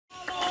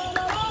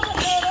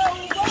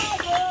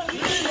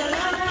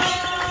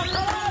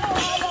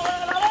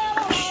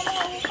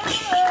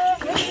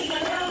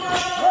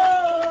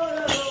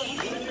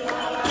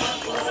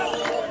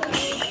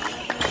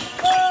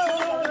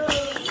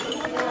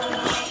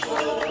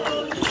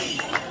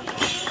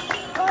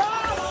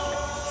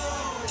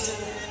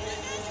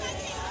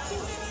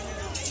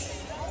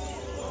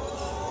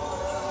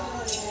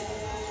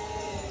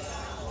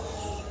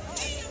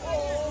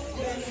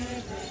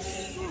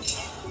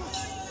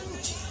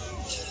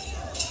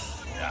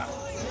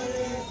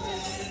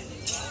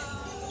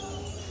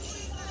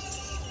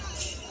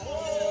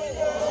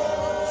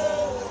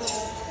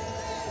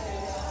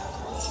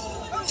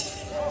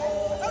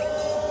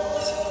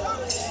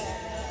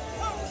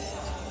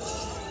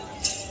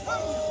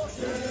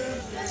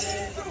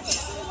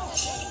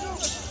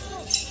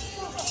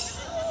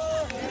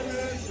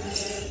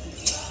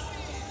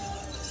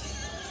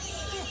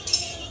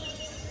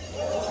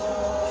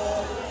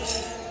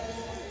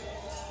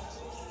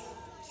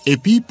A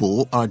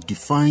people are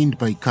defined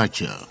by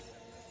culture.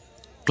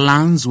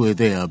 Clans were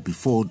there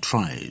before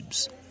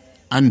tribes,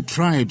 and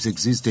tribes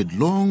existed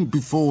long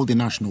before the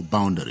national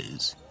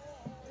boundaries.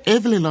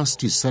 Every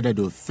last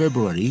Saturday of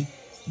February,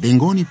 the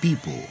Ngoni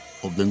people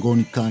of the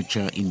Ngoni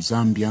culture in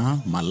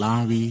Zambia,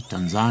 Malawi,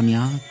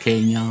 Tanzania,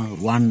 Kenya,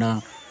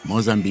 Rwanda,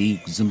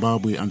 Mozambique,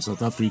 Zimbabwe, and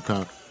South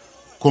Africa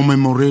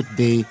commemorate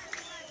the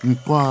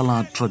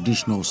Ncwala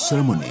traditional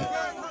ceremony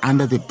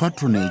under the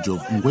patronage of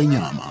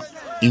Ngwenyama,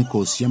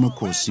 Inkosi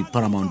Yamakosi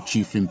Paramount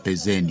Chief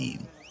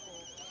Mpezeni.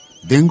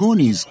 The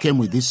Ngonis came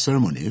with this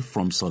ceremony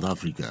from South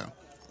Africa.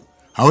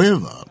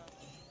 However,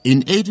 in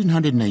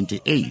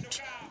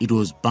 1898, it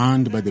was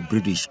banned by the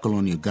British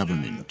colonial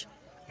government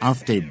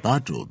after a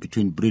battle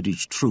between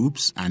British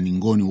troops and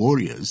Ngoni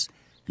warriors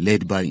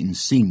led by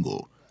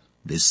Nsingo,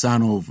 the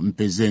son of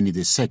Mpezeni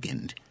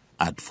II,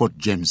 at Fort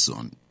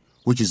Jameson,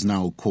 which is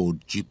now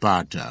called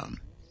Chipata.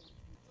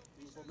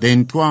 The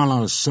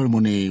Ncwala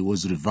ceremony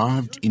was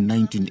revived in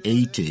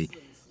 1980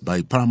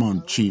 by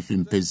Paramount Chief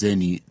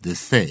Mpezeni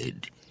III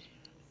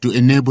to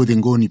enable the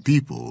Ngoni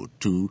people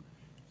to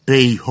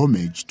pay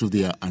homage to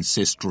their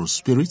ancestral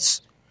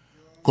spirits,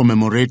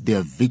 commemorate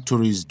their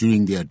victories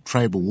during their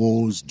tribal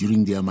wars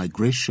during their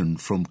migration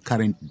from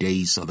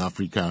current-day South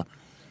Africa,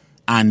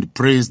 and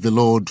praise the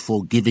Lord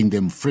for giving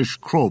them fresh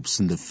crops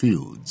in the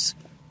fields.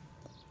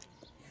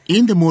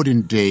 In the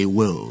modern-day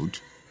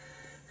world,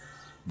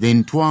 the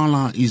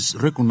Ncwala is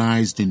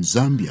recognized in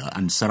Zambia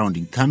and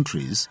surrounding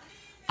countries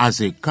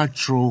as a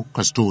cultural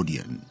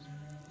custodian.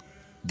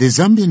 The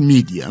Zambian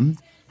media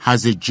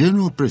has a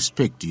general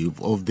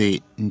perspective of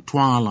the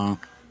Ncwala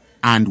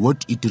and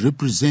what it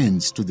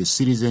represents to the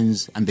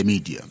citizens and the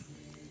media.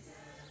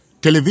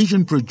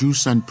 Television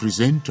producer and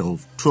presenter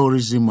of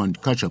tourism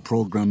and culture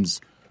programs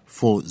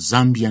for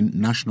Zambian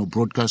National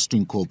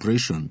Broadcasting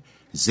Corporation,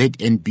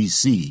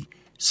 ZNBC,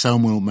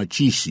 Samuel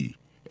Machishi,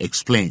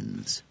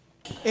 explains.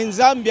 In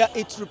Zambia,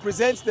 it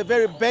represents the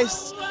very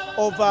best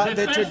of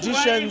the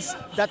traditions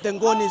that the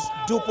Ngonis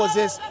do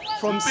possess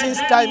from since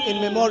time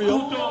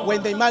immemorial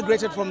when they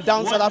migrated from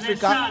down South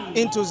Africa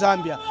into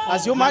Zambia.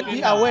 As you might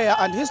be aware,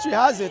 and history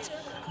has it,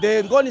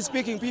 the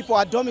Ngoni-speaking people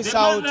are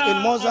domiciled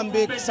in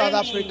Mozambique, South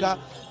Africa,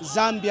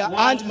 Zambia,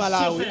 and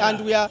Malawi,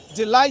 and we are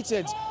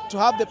delighted to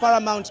have the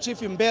Paramount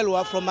Chief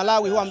Mbelwa from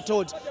Malawi, who I'm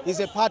told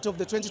is a part of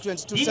the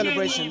 2022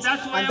 celebrations.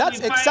 And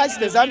that excites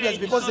the Zambians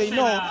because they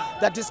know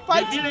that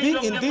despite being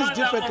in these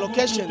different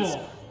locations,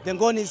 the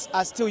Ngonis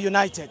are still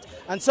united.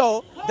 And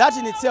so that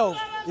in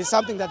itself is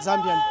something that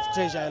Zambians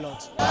treasure a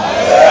lot.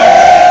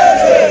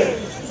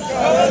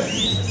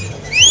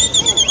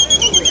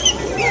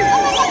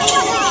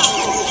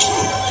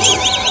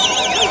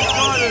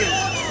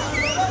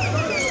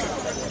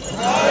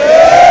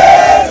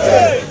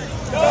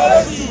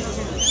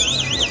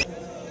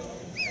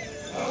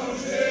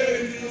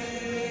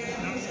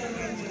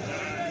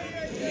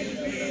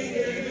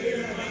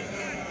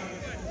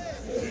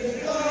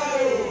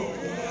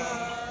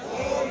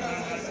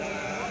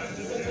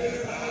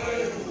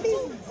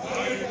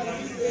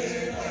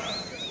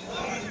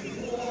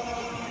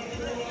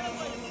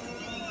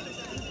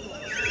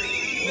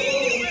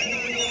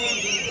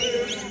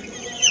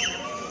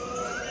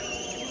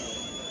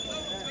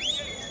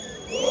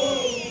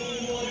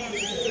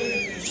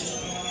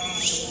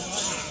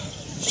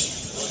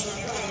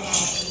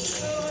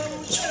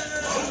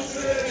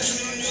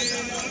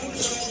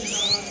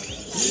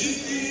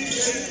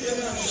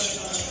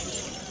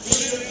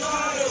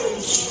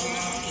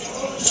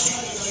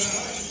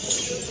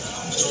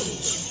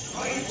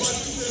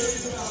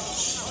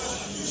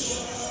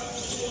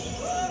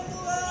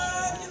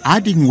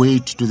 Adding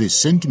weight to the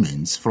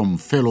sentiments from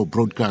fellow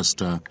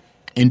broadcaster,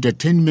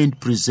 entertainment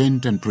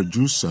presenter and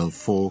producer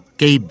for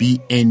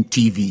KBN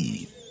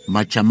TV,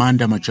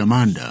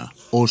 Machamanda,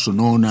 also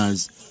known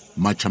as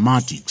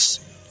Machamatics,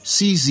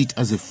 sees it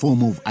as a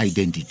form of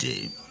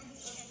identity.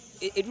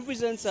 It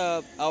represents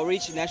our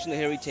rich national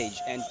heritage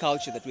and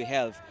culture that we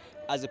have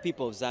as a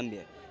people of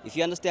Zambia. If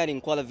you understand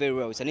Ncwala very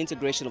well, it's an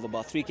integration of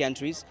about 3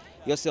 countries.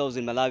 Yourselves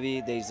in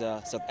Malawi, there's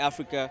South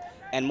Africa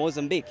and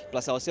Mozambique,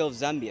 plus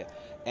ourselves Zambia.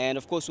 And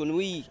of course, when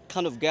we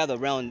kind of gather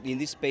around in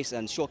this space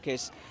and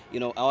showcase,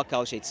 our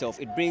culture itself,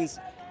 it brings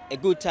a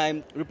good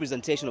time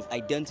representation of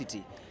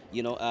identity.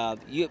 You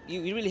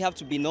really have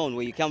to be known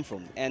where you come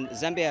from. And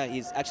Zambia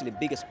is actually a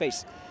bigger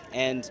space.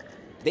 And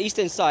the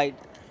eastern side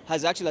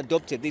has actually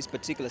adopted this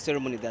particular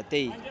ceremony that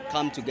they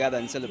come together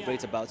and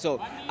celebrate about.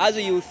 So as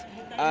a youth,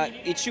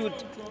 it should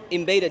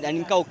embed it and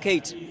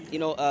inculcate,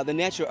 the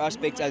natural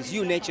aspects as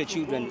you nurture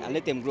children and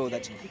let them grow,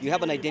 that you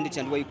have an identity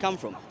and where you come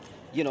from.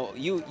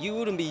 You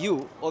wouldn't be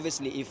you,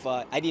 obviously, if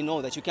I didn't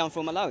know that you come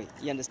from Malawi,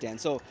 you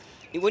understand? So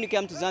when you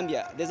come to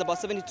Zambia, there's about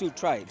 72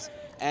 tribes,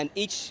 and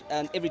each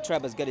and every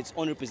tribe has got its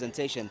own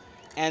representation.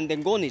 And the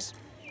Ngonis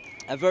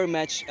are very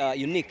much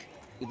unique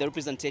the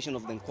representation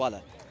of the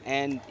Ncwala.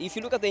 And if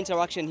you look at the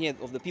interaction here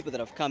of the people that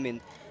have come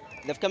in,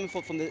 they've come in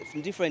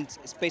from different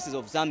spaces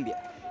of Zambia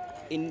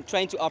in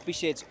trying to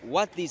appreciate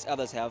what these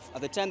others have.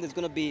 At the time there's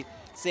going to be,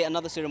 say,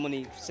 another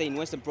ceremony, say in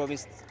Western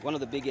Province, one of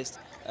the biggest,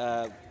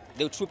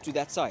 they'll troop to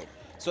that side.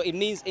 So it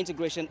means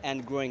integration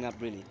and growing up,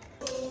 really.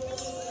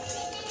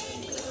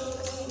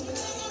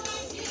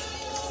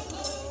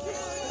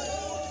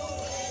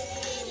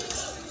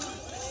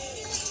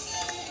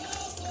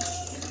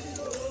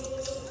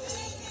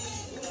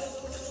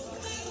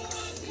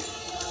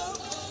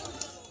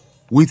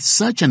 With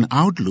such an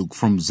outlook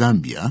from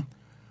Zambia,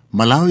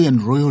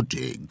 Malawian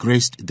royalty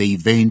graced the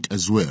event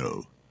as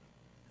well.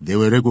 They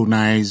were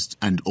recognized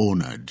and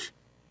honored.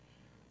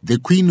 The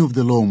Queen of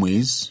the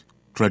Lomwes,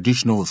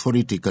 traditional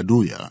authority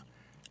Kaduya,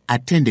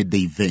 attended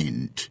the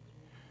event,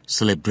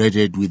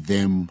 celebrated with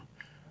them,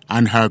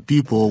 and her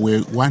people were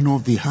one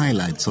of the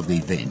highlights of the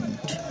event.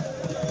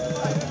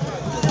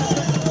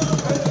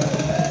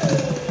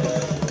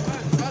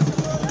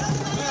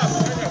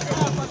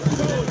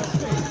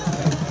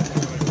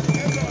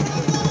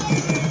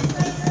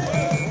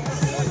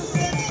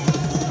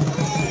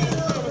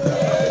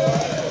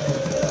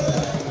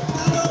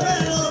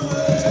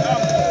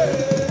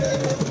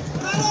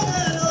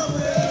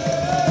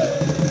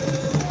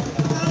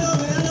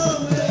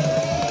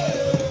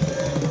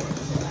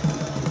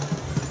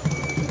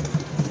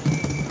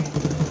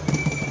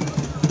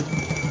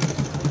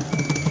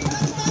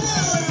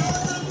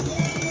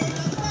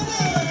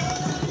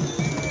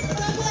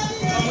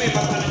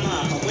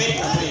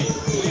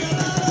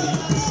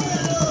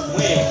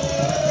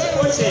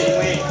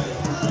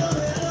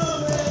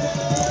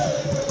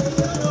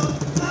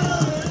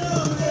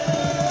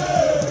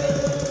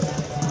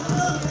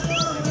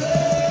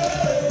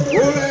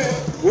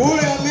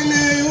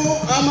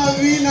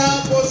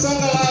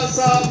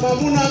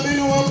 Mamuna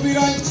meno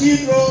wapira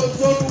nchito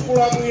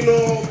zotukula mwino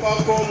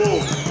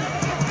pakomo.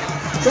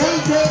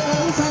 Choncho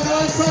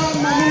pamusangalasa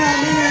mamuna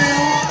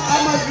meno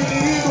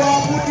amavidiridwa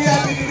kuti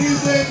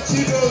apitirize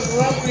nchito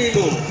za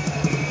mwino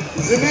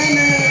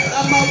zimene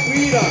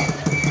amagwira.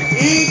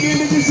 Iki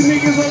ndi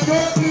chisimikizo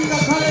choti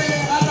ngakhale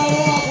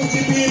atalowa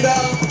kuchipinda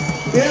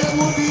ndiye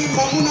kuti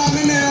mamuna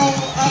ameneyo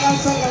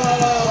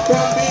akasangalala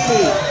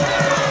kwambiri.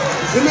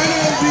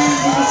 Zimenezi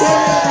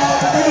zikusonyeza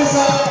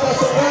kupitisa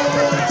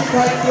pasogolo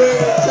chikhalidwe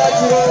cha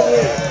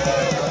Chilomwe.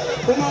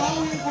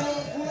 Kumalawi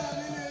kula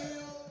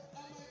ameneyo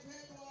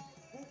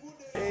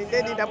amathedwa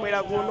ndedi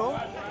ndabwera kuno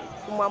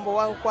kumwambo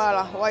wa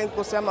Ncwala wa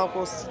inkosi ya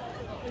makosi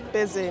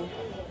pezeni.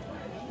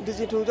 Ndi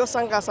chinthu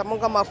chosangalatsa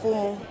monga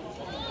mafumu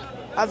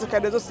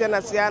azikhalidwe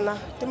zosiyana-siyana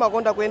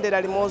timakonda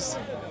kuyendera limodzi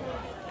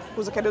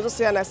kuzikhalidwe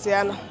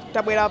zosiyana-siyana.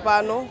 Tabwera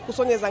pano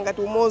kusonyeza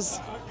ngati umodzi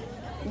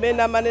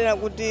mmene amanena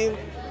kuti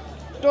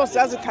tonse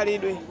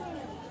azikhalidwe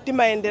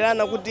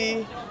timayenderana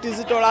kuti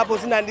tizitolapo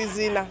zina ndi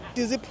zina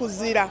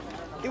tiziphunzira.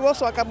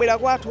 Iwonso akabwera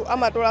kwathu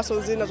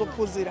amatolaso zina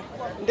zophunzira.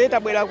 Ndiye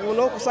tabwera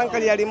kuno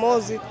kusangalira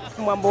limodzi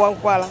kumwambo wa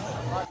Ncwala.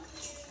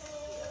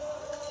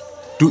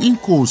 To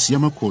Inkosi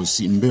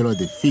Yamakosi Mbelwa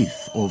V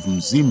of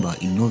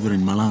Mzimba in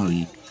northern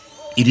Malawi,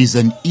 it is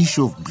an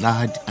issue of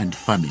blood and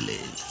family.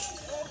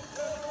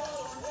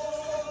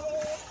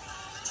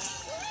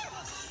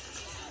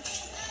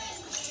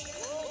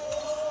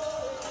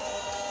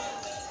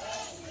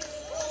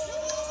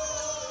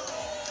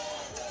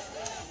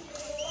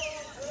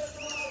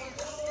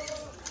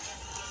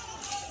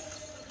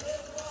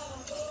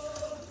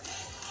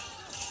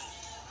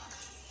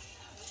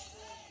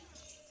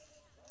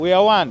 We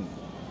are one.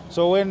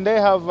 So when they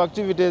have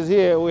activities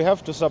here, we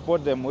have to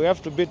support them. We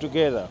have to be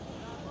together.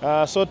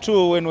 So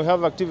too, when we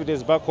have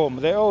activities back home,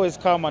 they always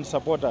come and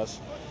support us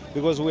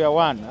because we are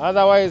one.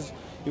 Otherwise,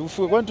 if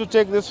we're going to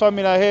take this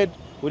family ahead,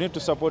 we need to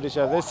support each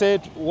other. They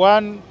said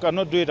one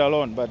cannot do it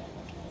alone, but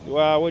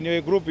when you're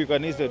a group, you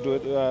can easily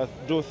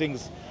do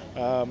things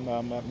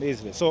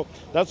easily. So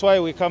that's why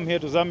we come here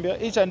to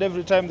Zambia. Each and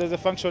every time there's a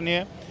function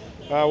here,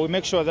 we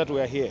make sure that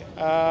we are here.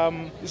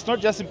 It's not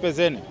just in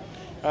Pezeni.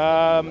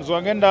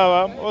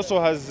 Zwangendawa also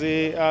has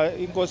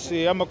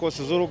Inkosi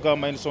Yamakosi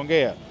Zurugama in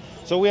Songea.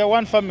 So we are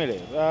one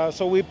family.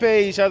 So we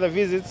pay each other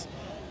visits,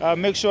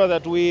 make sure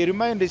that we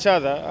remind each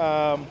other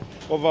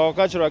of our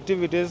cultural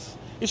activities.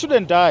 It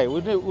shouldn't die.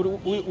 We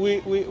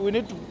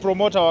need to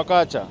promote our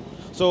culture.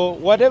 So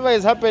whatever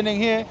is happening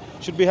here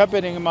should be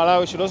happening in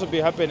Malawi, should also be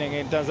happening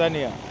in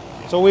Tanzania.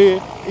 So we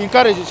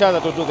encourage each other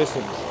to do these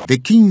things. The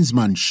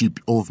kinsmanship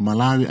of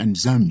Malawi and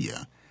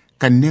Zambia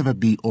can never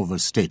be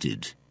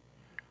overstated.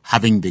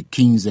 Having the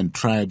kings and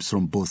tribes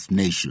from both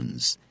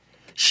nations,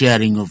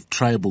 sharing of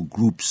tribal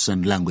groups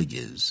and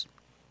languages.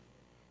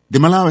 The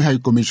Malawi High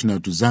Commissioner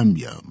to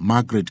Zambia,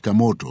 Margaret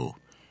Kamoto,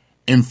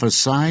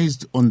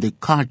 emphasized on the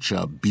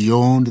culture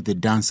beyond the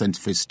dance and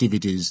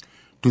festivities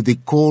to the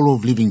call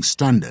of living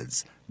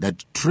standards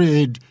that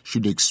trade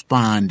should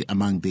expand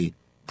among the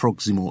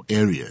proximal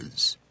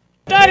areas.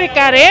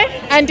 Historically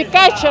and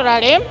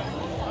culturally,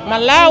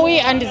 Malawi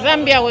and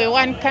Zambia were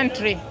one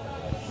country.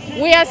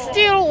 We are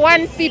still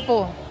one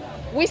people.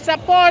 We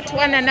support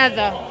one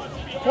another,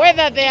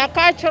 whether they are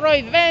cultural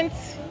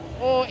events,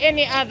 or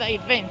any other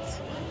event.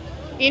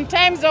 In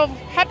times of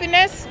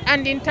happiness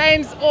and in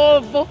times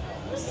of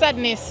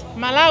sadness,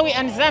 Malawi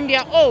and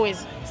Zambia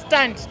always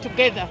stand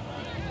together.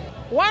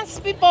 Once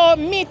people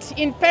meet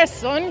in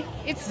person,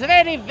 it's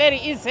very, very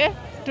easy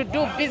to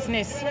do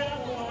business.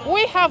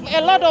 We have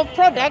a lot of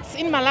products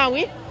in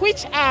Malawi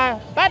which are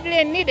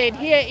badly needed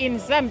here in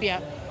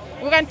Zambia.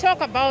 We can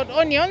talk about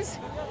onions,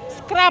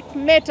 scrap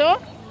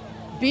metal,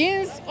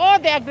 beans. All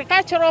the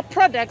agricultural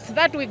products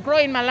that we grow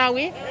in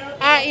Malawi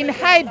are in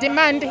high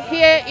demand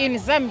here in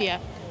Zambia.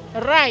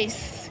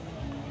 Rice,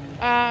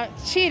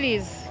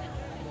 chilies,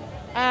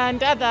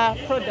 and other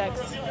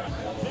products.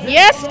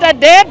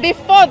 Yesterday,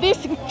 before this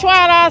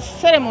Ncwala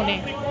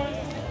ceremony,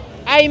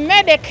 I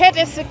made a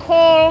courtesy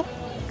call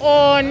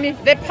on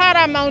the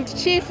Paramount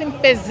Chief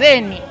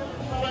Mpezeni.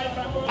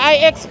 I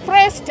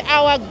expressed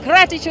our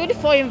gratitude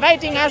for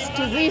inviting us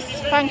to this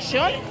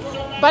function,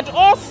 but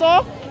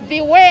also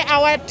the way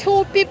our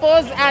two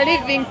peoples are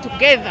living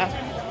together.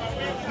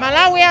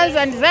 Malawians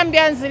and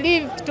Zambians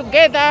live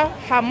together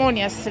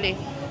harmoniously.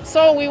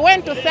 So we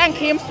went to thank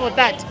him for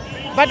that.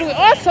 But we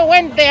also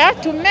went there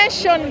to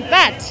mention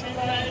that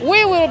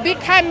we will be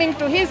coming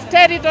to his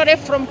territory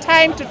from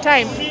time to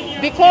time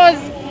because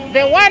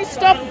the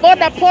one-stop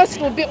border post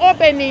will be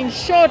opening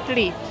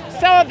shortly.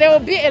 So there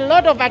will be a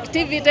lot of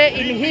activity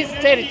in his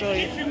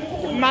territory.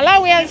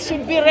 Malawians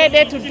should be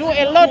ready to do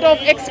a lot of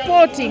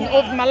exporting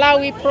of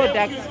Malawi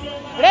products.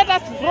 Let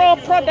us grow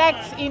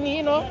products in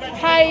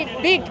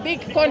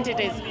big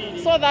quantities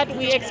so that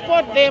we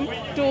export them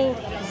to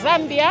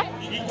Zambia,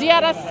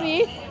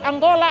 DRC,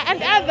 Angola,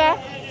 and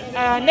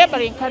other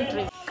neighboring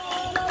countries.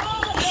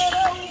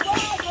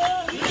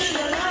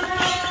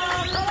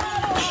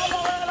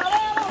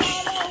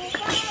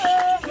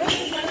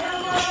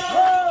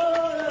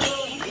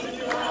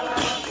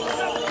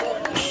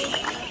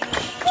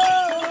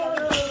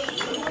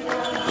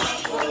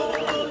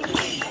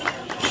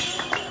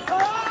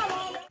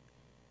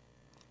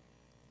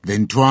 The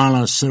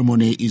Ncwala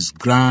ceremony is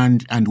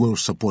grand and well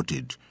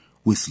supported,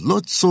 with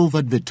lots of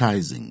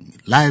advertising,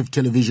 live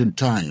television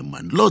time,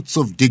 and lots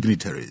of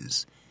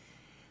dignitaries.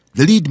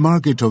 The lead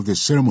market of the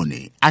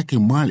ceremony,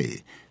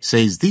 Ncwala,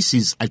 says this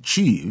is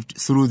achieved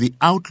through the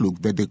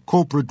outlook that the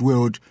corporate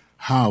world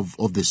have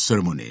of the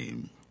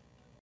ceremony.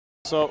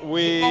 So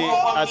we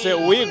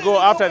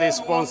go after the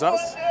sponsors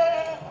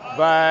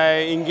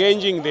by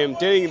engaging them,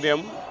 telling them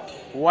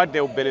what they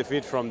will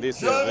benefit from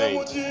this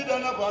event.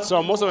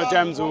 So most of the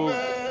times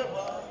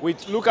we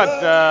look at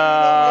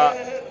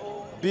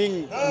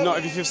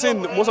if you've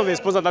seen most of the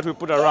sponsors that we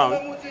put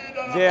around,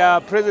 their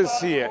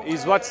presence here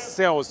is what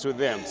sells to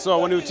them. So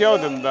when we tell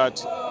them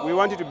that we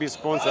want you to be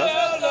sponsors,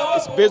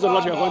 it's based on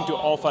what we are going to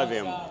offer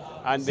them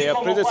and their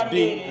presence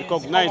being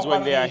recognized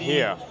when they are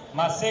here.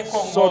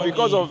 So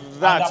because of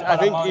that, I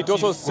think it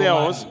also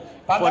sells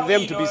for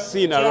them to be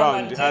seen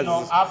around. As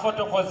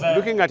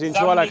looking at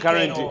Ncwala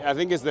currently, I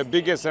think it's the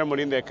biggest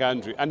ceremony in the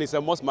country and it's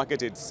the most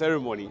marketed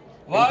ceremony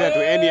compared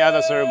to any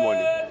other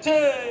ceremony.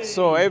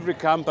 So every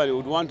company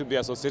would want to be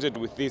associated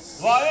with this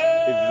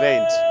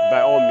event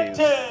by all means.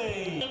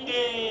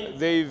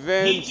 The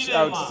event,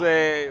 I would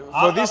say,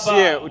 for this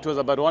year, it was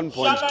about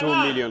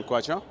 1.2 million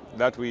kwacha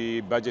that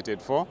we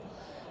budgeted for.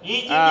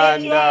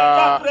 And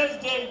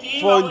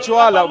for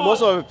Ncwala,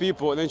 most of the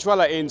people, the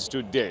Ncwala ends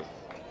today.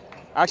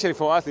 Actually,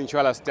 for us,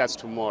 Ncwala starts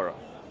tomorrow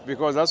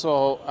because that's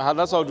how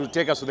it will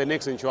take us to the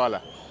next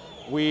Ncwala.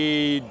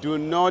 We do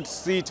not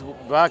sit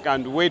back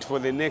and wait for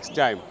the next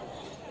time.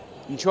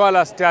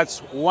 Ncwala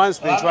starts once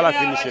the Ncwala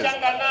finishes.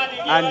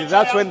 And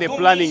that's when the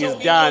planning is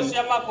done.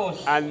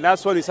 And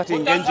that's when we start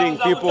engaging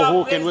people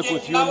who can work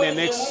with you in the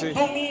next.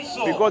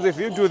 Because if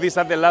you do this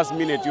at the last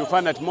minute, you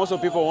find that most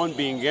of people won't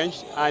be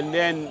engaged. And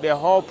then the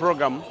whole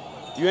program,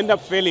 you end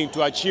up failing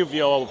to achieve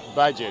your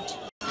budget.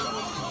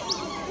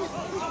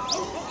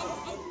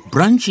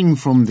 Branching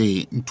from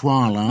the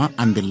Ncwala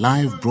and the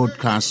live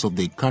broadcasts of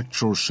the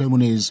cultural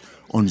ceremonies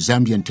on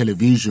Zambian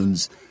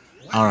televisions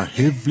are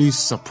heavily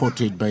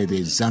supported by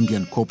the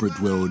Zambian corporate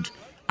world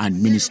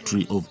and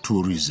Ministry of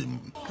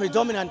Tourism.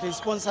 Predominantly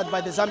sponsored by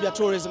the Zambia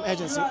Tourism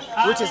Agency,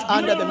 which is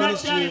under the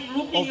Ministry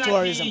of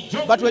Tourism.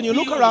 But when you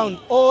look around,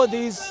 all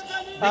these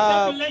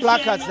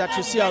placards that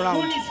you see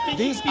around,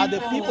 these are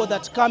the people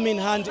that come in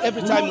hand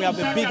every time we have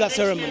a bigger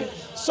ceremony.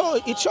 So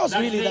it shows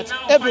really that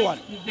everyone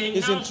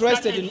is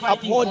interested in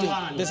upholding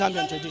the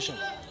Zambian tradition.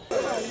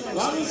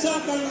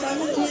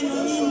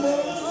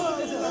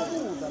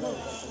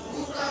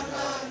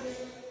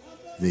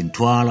 The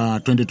Ncwala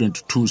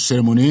 2022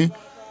 ceremony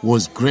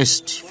was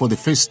graced for the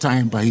first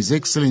time by His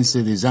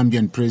Excellency the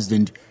Zambian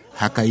President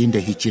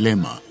Hakainde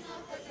Hichilema,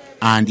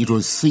 and it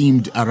was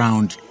themed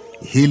around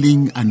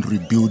healing and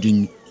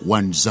rebuilding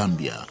one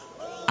Zambia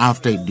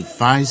after a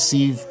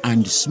divisive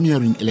and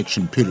smearing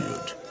election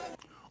period.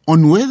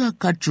 On whether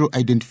cultural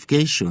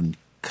identification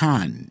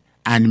can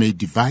and may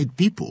divide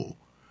people,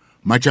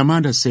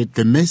 Machamanda said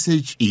the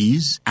message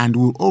is and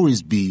will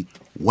always be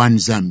one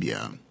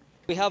Zambia.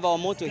 We have our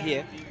motto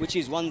here, which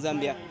is one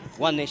Zambia,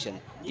 one nation.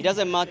 It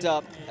doesn't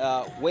matter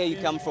where you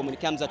come from when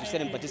it comes to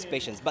certain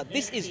participations, but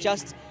this is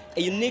just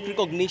a unique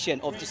recognition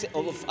of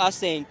us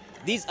saying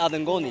these are the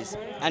Ngonis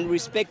and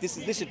respect this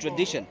is a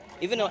tradition.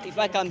 Even if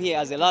I come here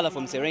as a Lala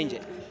from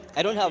Serenje,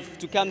 I don't have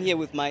to come here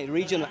with my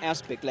regional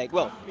aspect like,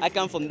 well, I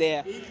come from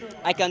there,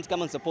 I can't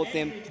come and support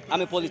them,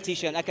 I'm a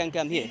politician, I can't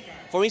come here.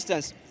 For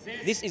instance,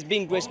 this is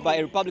being graced by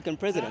a Republican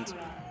president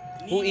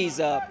who is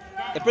a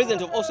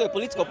president of also a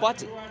political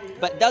party.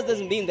 But that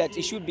doesn't mean that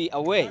it should be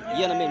away, you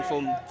know what I mean,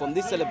 from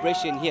this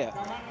celebration here.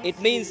 It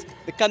means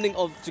the coming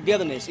of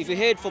togetherness. If you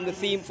heard from the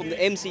theme, from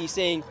the MC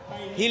saying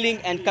healing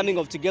and coming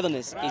of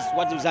togetherness is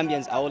what the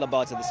Zambians are all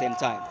about at the same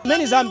time.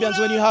 Many Zambians,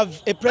 when you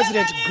have a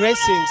president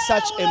gracing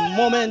such a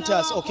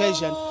momentous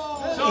occasion,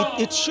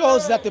 it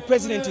shows that the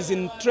president is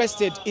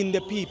interested in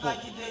the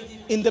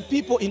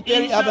people in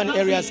peri-urban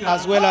areas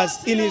as well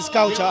as in his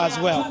culture as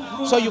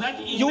well. So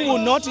you will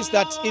notice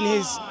that in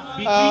his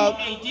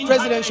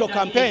presidential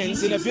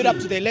campaigns, in a build-up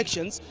to the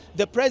elections,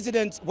 the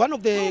president, one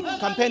of the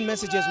campaign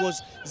messages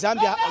was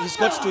Zambia has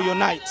got to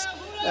unite.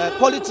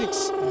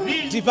 Politics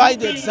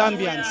divided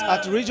Zambians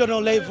at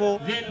regional level,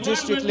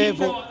 district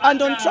level,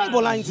 and on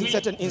tribal lines in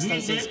certain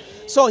instances.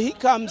 So he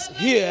comes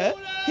here,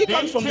 he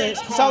comes from the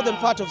southern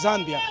part of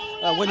Zambia,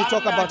 when you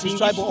talk about his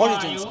tribal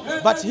origins,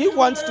 but he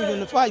wants to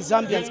unify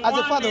Zambians as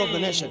a father of the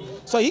nation.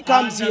 So he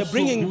comes here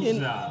bringing in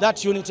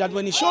that unity, and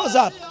when he shows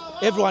up,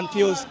 everyone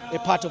feels a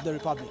part of the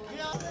republic.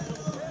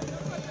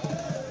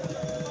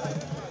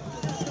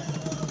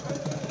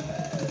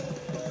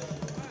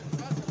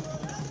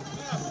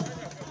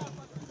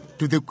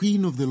 To the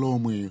Queen of the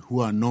Lomwe,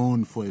 who are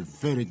known for a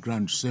very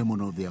grand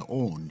sermon of their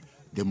own,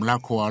 the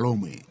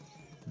Ncwala,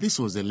 this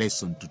was a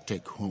lesson to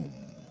take home.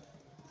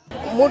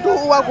 Mutu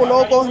uwa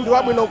kunoko ndi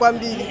wabwino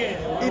kwambiri.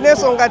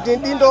 Ineso ngati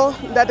ndindo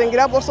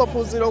ndatengerapo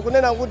sophunziro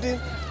kunena kuti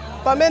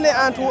pamene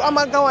anthu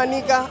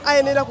amagawanika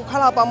ayenera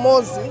kukhala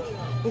pamodzi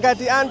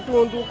ngati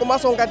antundu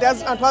komanso ngati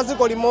anthu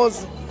aziko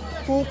limodzi.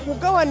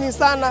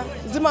 Kugawanisana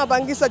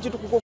zimapangisa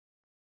chitukuko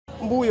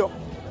mbuyo.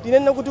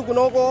 Tinene kuti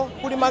kunoko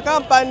kuli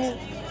makampani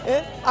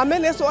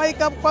amenenso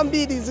ayika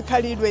kwambiri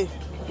zikhalidwe.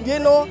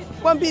 Ndiyeno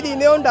kwambiri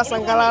ineyo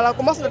ndasangalala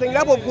komanso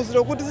ndatengerapo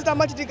phunziro kuti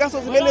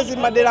zitamachitikaso zimene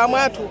zimadera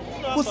mwathu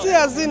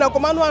kusiya zina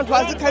komano anthu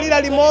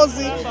azikhalira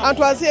limodzi,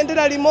 anthu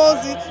aziyendera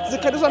limodzi,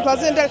 zikhaliso anthu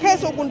aziyendera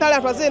khalenso kundale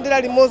anthu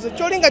aziyendera limodzi.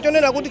 Cholinga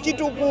chonena kuti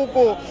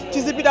chitukuko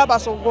chizipita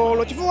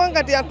pasogolo. Chifukwa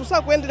ngati anthu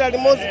sakuyendera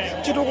limodzi,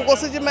 chitukuko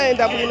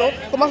sichimayenda bwino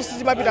komanso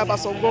sichimapita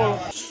pasogolo.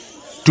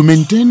 To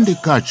maintain the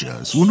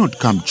cultures will not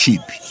come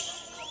cheap.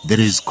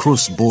 There is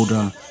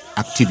cross-border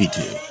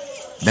activity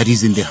that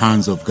is in the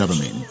hands of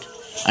government.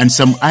 And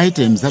some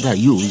items that are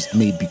used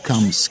may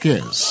become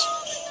scarce,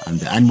 and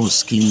the animal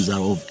skins are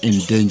of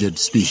endangered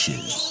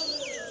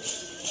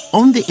species.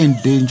 On the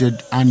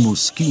endangered animal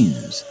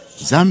skins,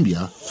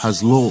 Zambia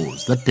has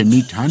laws that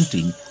permit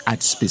hunting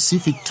at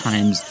specific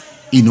times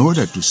in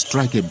order to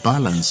strike a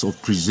balance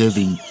of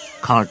preserving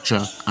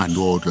culture and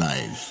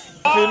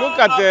wildlife. If you look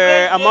at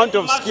the amount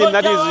of skin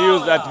that is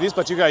used at this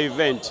particular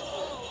event,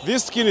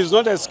 this skin is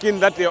not a skin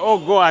that they all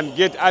go and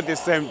get at the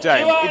same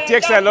time. It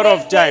takes a lot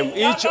of time.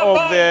 Each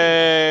of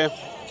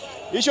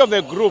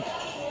the group,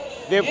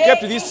 they've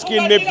kept this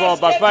skin maybe for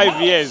about 5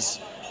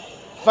 years.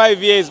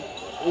 5 years,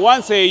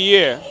 once a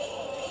year,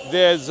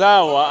 the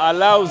Zawa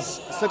allows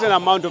a certain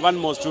amount of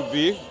animals to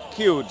be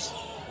killed.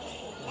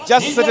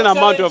 Just a certain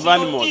amount of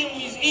animals.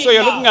 So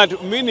you're looking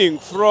at meaning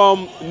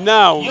from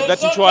now that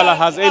Ncwala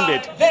has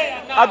ended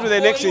up to the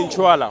next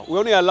Ncwala. We're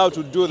only allowed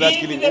to do that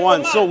killing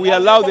once. So we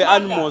allow the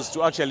animals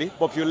to actually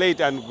populate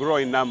and grow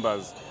in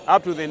numbers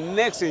up to the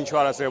next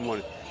Ncwala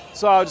ceremony.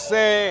 So I would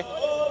say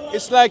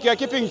it's like you're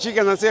keeping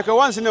chickens and say, okay,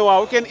 once in a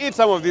while we can eat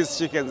some of these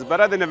chickens,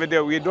 but at the end of the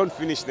day we don't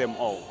finish them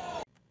all.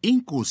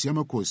 Inkosi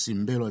Amakosi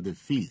Mbelwa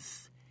V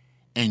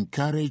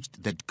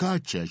encouraged that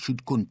culture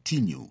should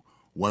continue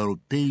while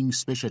paying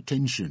special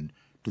attention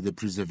to the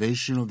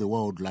preservation of the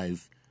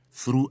wildlife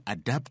through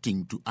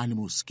adapting to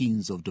animal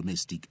skins of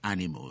domestic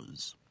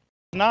animals.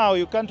 Now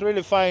you can't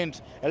really find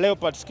a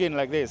leopard skin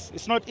like this.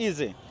 It's not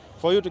easy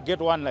for you to get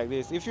one like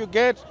this. If you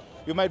get,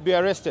 you might be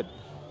arrested.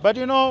 But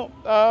you know,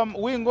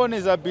 we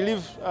Ngonis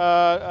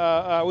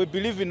we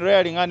believe in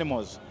rearing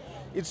animals.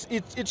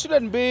 It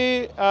shouldn't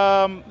be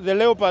the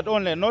leopard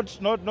only, not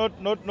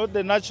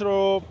the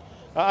natural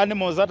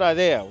animals that are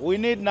there. We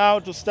need now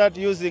to start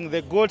using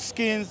the goat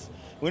skins.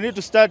 We need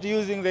to start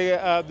using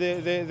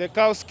the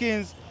cow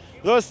skins.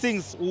 Those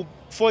things will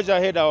forge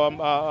ahead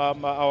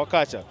our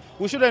culture.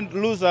 We shouldn't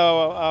lose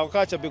our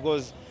culture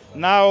because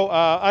now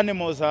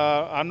animals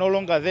are no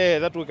longer there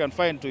that we can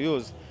find to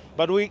use.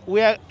 But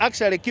we are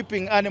actually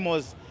keeping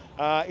animals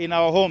in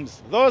our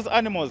homes. Those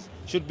animals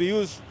should be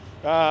used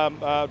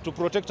to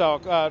protect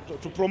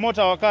to promote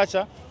our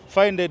culture,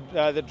 find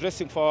the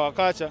dressing for our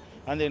culture,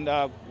 and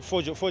then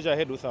forge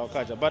ahead with our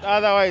culture. But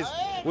otherwise,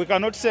 we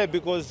cannot say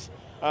because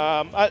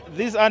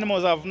these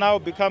animals have now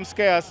become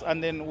scarce,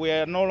 and then we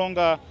are no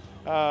longer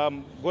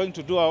going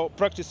to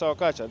practice our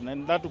culture,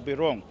 and that would be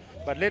wrong.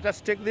 But let us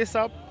take this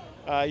up,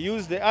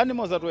 use the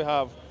animals that we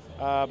have,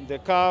 the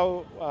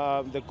cow,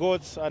 the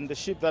goats, and the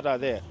sheep that are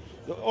there.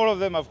 All of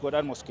them have got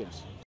animal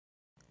skins.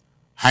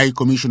 High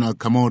Commissioner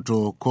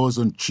Kamoto calls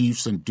on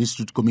chiefs and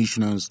district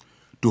commissioners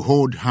to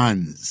hold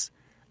hands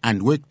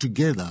and work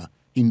together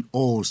in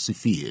all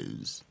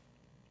spheres.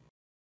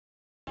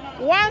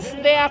 Once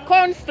there are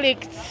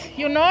conflicts,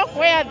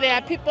 where there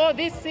are people,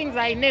 these things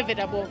are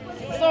inevitable.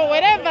 So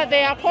wherever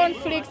there are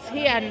conflicts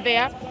here and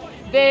there,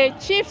 the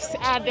chiefs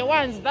are the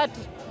ones that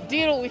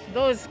deal with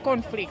those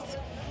conflicts.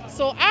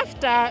 So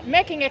after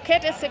making a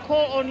courtesy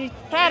call on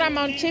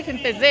Paramount Chief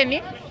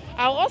Mpezeni,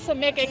 I'll also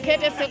make a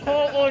courtesy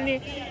call on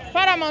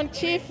Paramount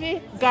Chief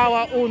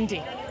Gawa Undi.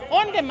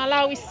 On the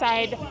Malawi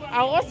side,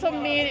 I'll also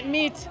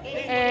meet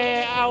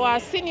our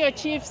senior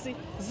chiefs,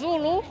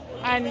 Zulu,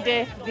 and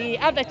the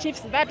other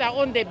chiefs that are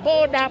on the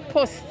border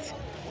posts.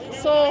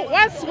 So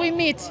once we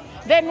meet,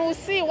 then we'll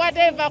see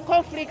whatever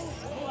conflicts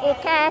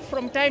occur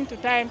from time to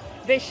time,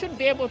 they should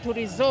be able to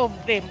resolve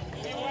them.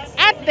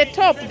 At the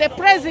top, the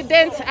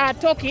presidents are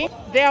talking,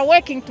 they are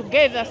working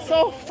together.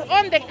 So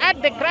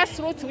at the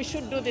grassroots, we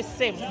should do the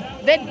same.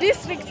 The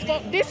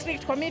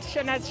district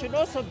commissioners should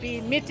also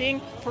be meeting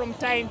from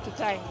time to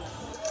time.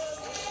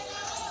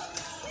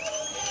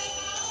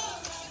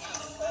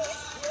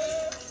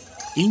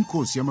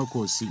 Inkosi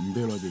Yamakosi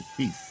Mbelwa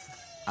V,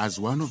 as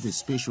one of the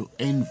special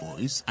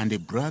envoys and a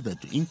brother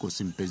to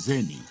Inkosi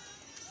Mpezeni,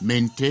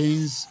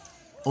 maintains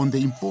on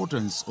the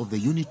importance of the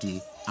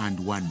unity and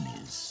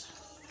oneness.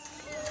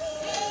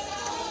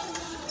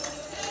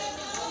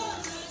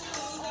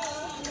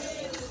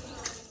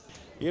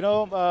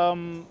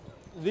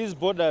 These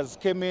borders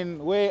came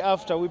in way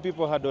after we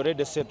people had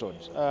already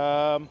settled.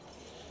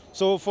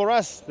 So for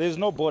us, there's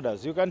no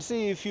borders. You can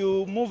see if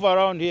you move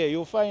around here,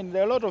 you'll find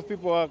there are a lot of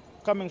people are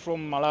coming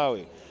from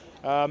Malawi.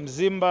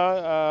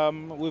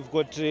 Zimba, we've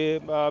got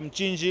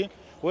Chinji,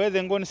 where the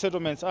Ngoni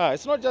settlements are.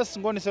 It's not just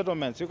Ngoni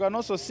settlements. You can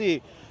also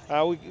see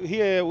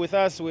here with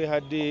us, we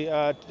had the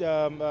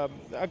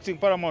acting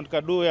Paramount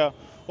Kaduya,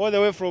 all the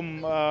way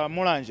from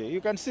Mulanje.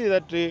 You can see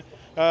that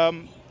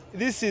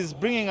this is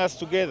bringing us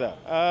together.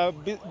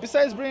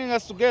 Besides bringing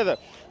us together,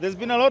 there's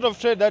been a lot of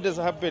trade that has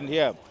happened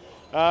here.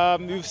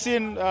 We've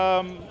seen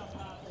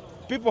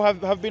people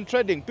have been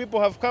trading. People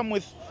have come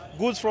with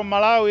goods from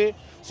Malawi,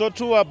 so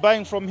too are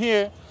buying from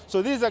here.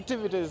 So these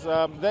activities,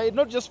 they're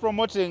not just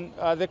promoting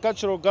the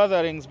cultural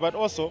gatherings, but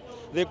also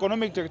the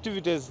economic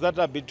activities that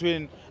are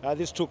between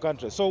these two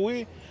countries.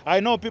 So I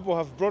know people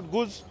have brought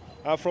goods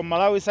from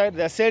Malawi side,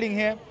 they're selling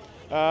here,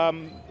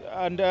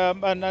 and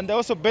they're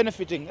also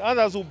benefiting.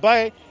 Others who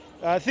buy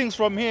things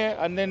from here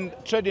and then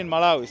trade in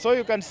Malawi. So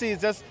you can see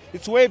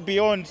it's way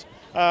beyond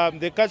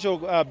the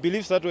cultural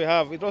beliefs that we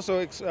have. It also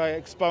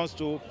expounds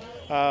to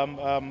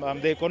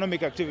the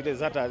economic activities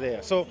that are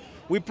there. So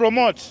we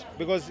promote,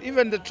 because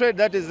even the trade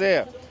that is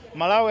there,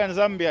 Malawi and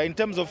Zambia, in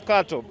terms of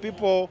cattle,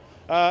 people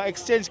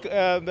exchange,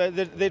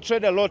 they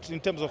trade a lot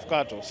in terms of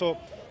cattle. So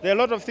there are a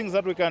lot of things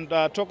that we can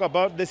talk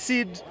about. The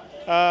seed,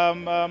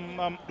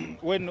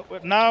 when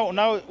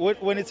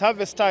it's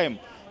harvest time,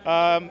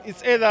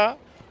 it's either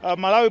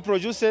Malawi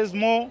produces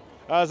more,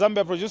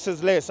 Zambia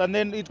produces less, and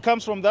then it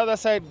comes from the other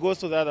side, goes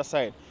to the other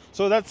side.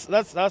 So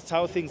that's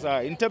how things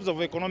are. In terms of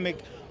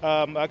economic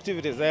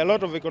activities, there are a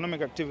lot of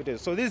economic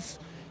activities. So this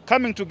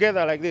coming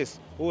together like this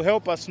will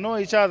help us know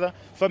each other,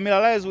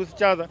 familiarize with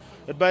each other,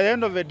 that by the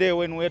end of the day,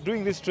 when we're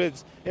doing these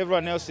trades,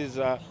 everyone else is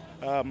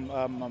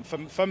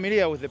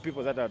familiar with the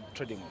people that are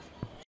trading with.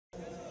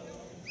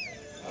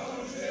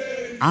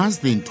 As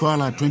the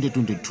Ncwala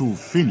 2022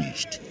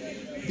 finished,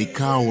 the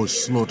cow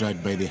was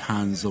slaughtered by the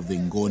hands of the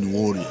Ngoni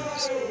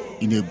warriors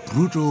in a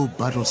brutal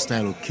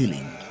battle-style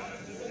killing,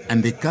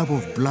 and the cup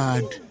of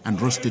blood and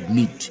roasted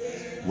meat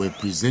were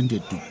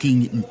presented to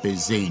King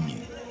Mpezeni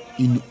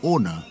in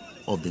honor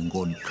of the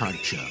Ngoni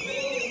culture.